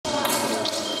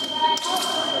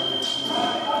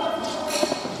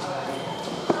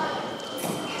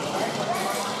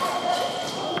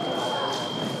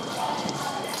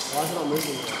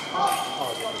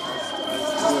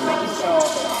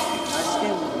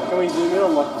we zoom in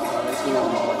on like the size here on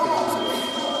the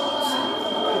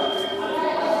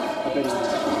I bet it is.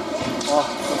 Oh,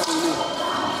 what's in this?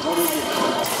 What is it?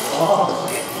 Oh,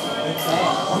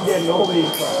 I'm getting all the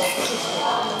info.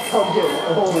 I'm getting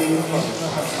all the info.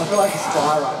 I feel like a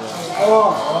spy right now. Oh,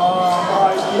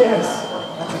 yes.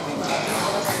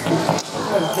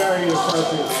 That is very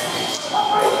inappropriate.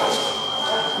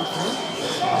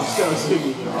 I'm so sick of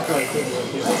you. I'm trying to think of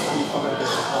it.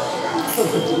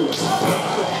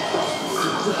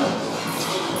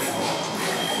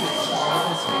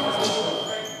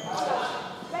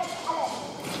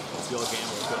 It's your game.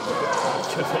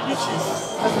 QFA YouTube.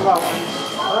 That's the right one.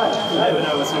 Alright. I don't even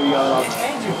know what's going to be going on.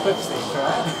 Andrew flips things,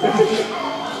 right?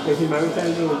 If you moment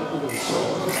Andrew will do it.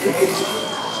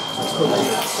 That's cool.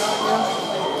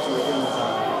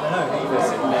 They're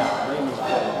sitting down.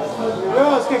 Yo,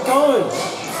 let's get going.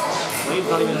 Liam's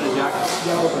not even in a jacket.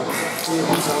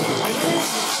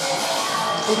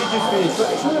 He did just finish.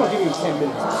 Surely I'll give him 10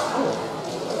 minutes.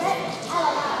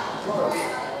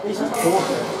 He's just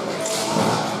talking.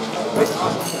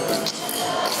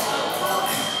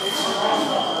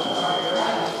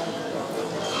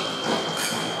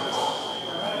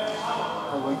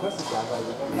 That's the guy right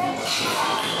there.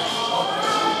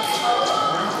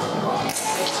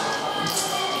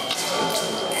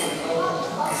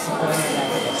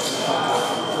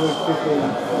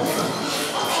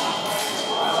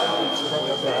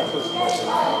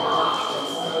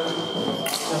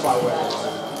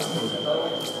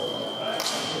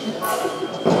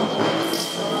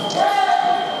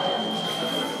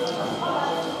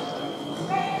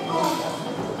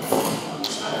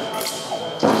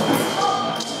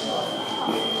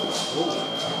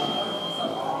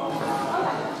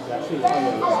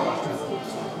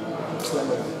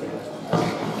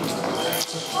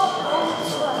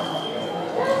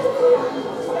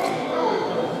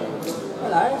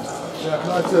 Hello. Yeah,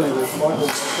 can I tell you this? Michael,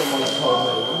 someone told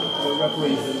me the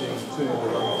referees in these two more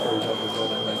run throughs of the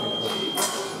zone and make it clear.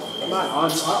 Mate, I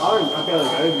barely go to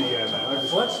the video, mate.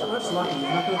 Watch Lucky, he's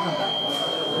not going to come back.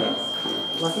 Yeah.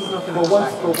 Lucky's not going to come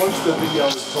back. But once the video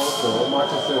was called for,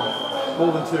 Michael said,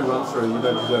 more than 2 run through, you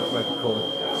don't deserve to make a call.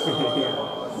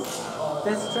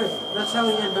 That's true. That's how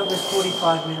we end up with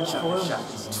 45 minutes for oil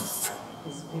matches.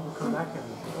 People come back and...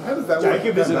 How does that work?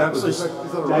 Jacob is an absolute...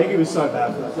 Right? Jacob is so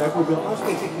bad for that. Jacob will be like, I was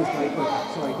going to take this break.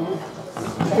 Sorry, can you...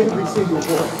 Every single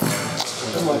ball.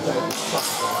 I'm like, Jacob, fuck.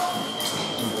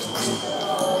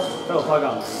 Fell plug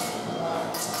up.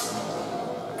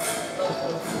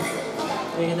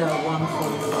 They're going to have 144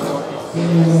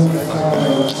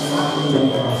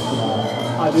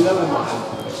 I do that with mine.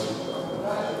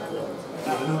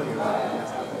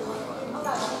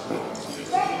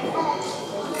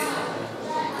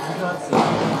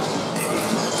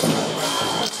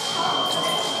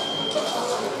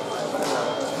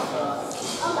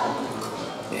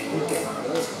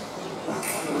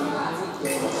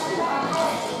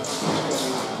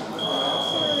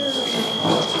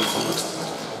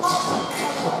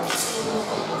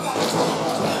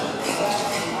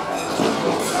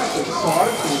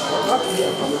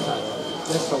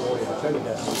 That's the warrior, turn it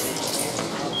down.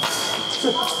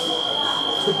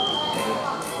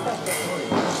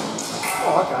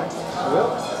 Oh, okay. Well,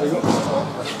 so you got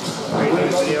Are you doing a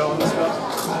video on this stuff?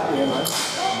 yeah, mate.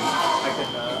 I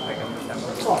can remember.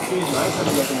 Oh, cheers, mate. So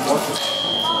you can watch it.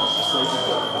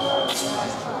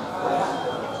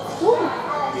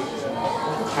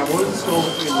 And what is the score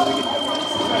between Logan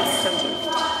and 10-2?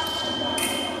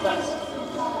 That's...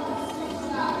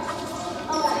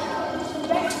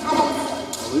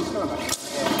 Who's going back?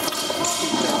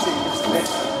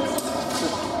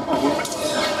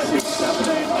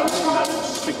 Saturday, I don't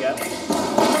manage to get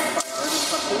priority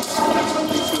touches. That's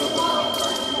only 2 of them are on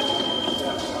target.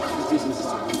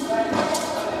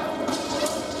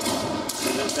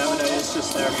 And then Davido is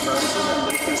just there first, and then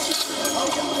Luke is just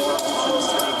protecting him for options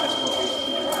that he can complete.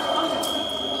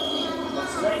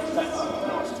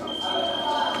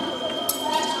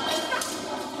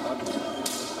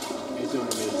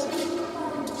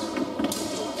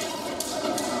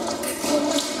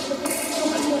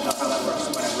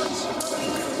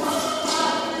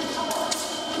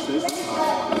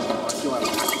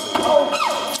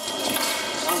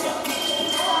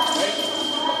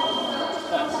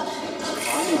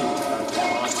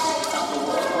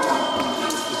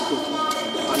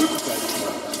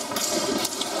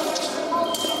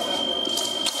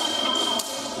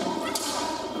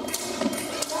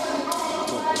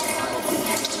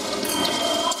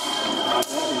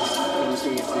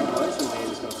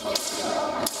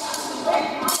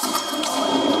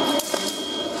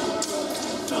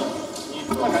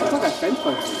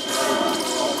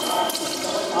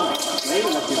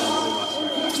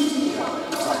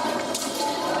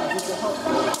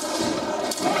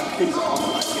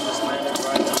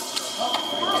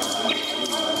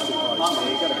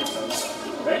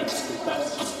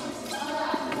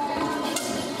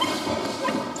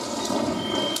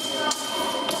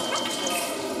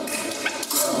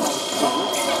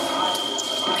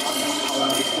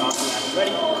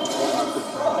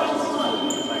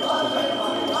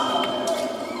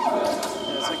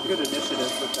 good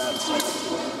initiative with that.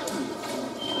 So.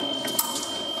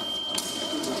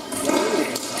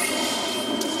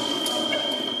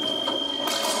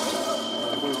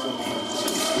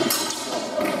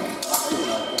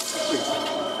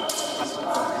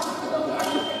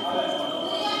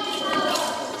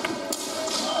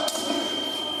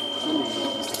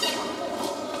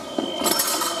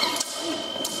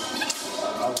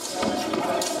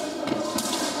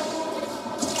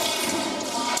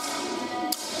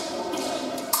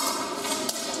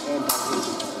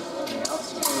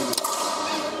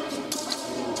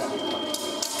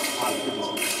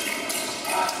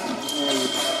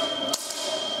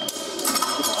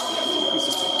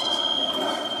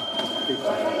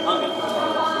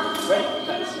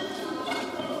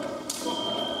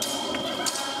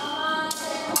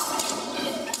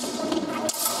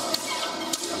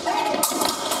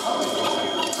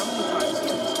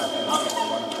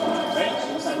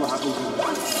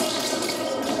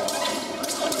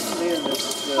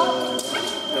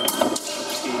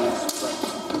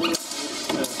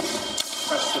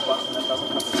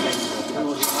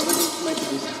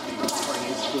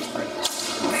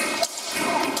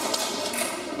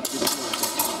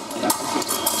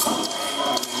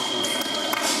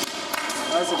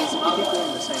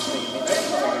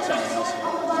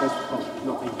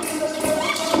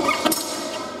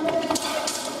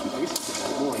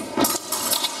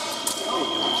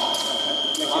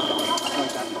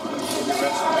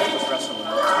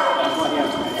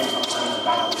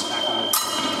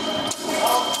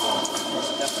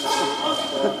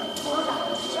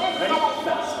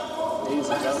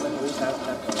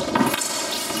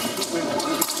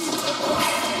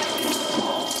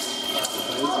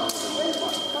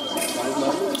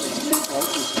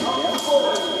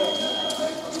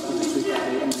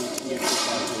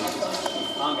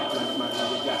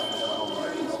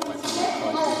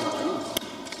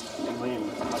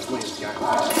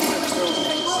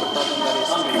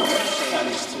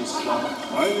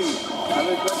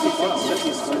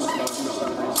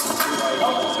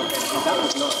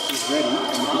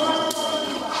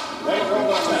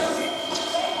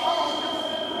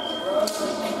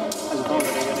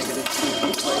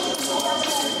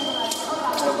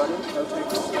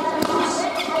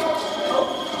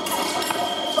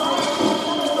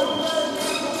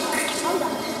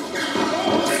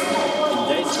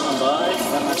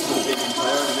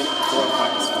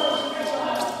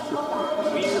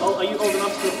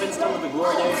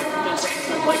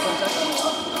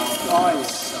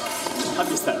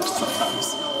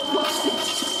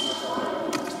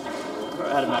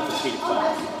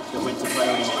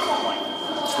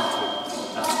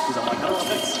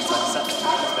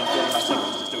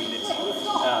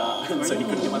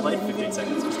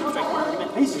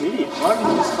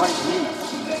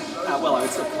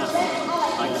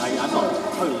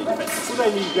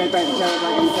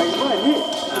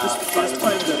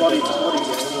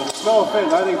 No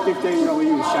offense, I think 15-year-old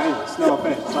you was shameless. No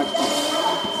offense. Like,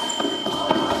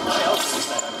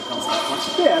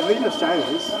 yeah, but you're just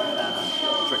shameless.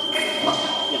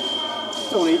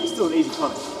 Still an easy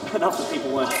punish. Enough that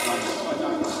people weren't running.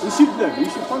 You should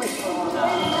punish.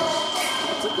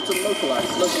 It's a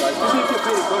localized. You should get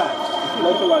pretty glad.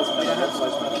 Localized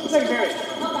matter. Secondary.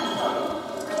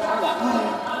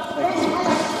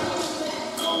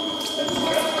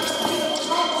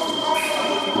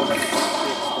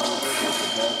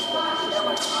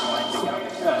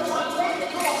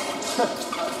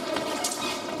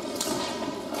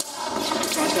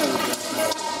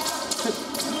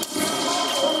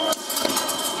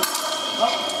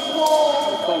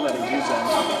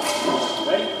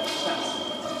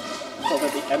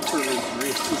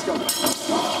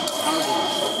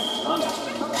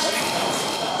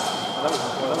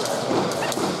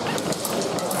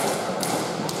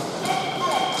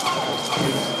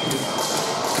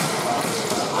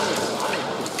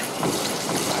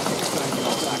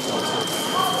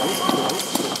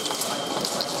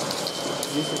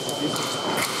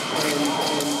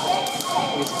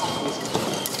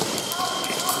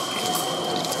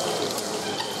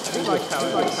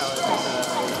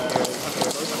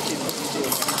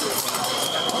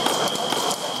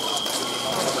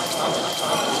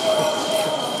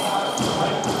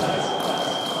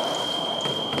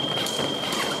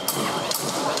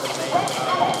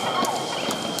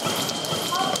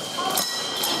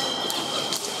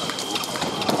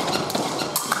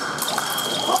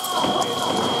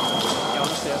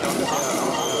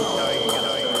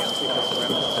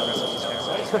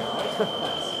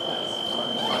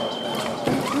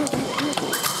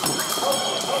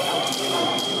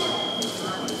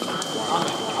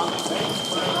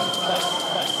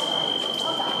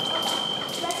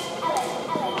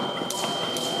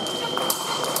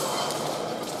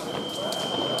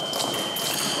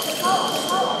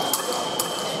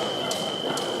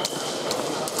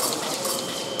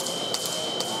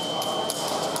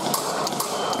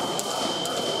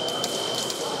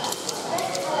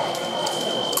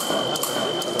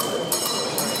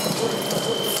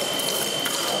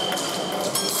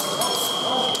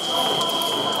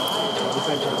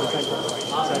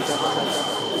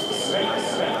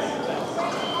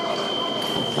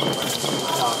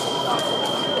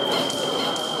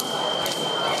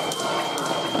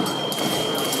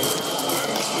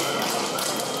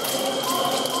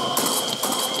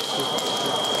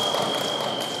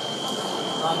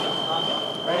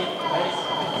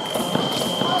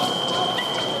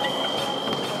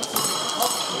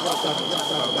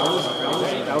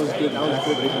 That was good. That was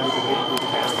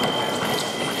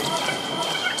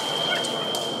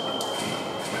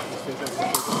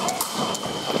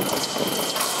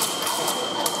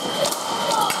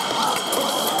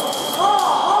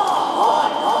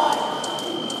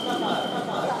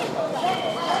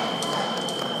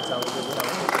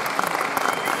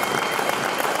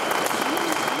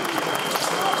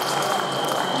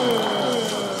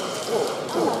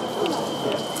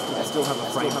I still have a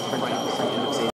frame.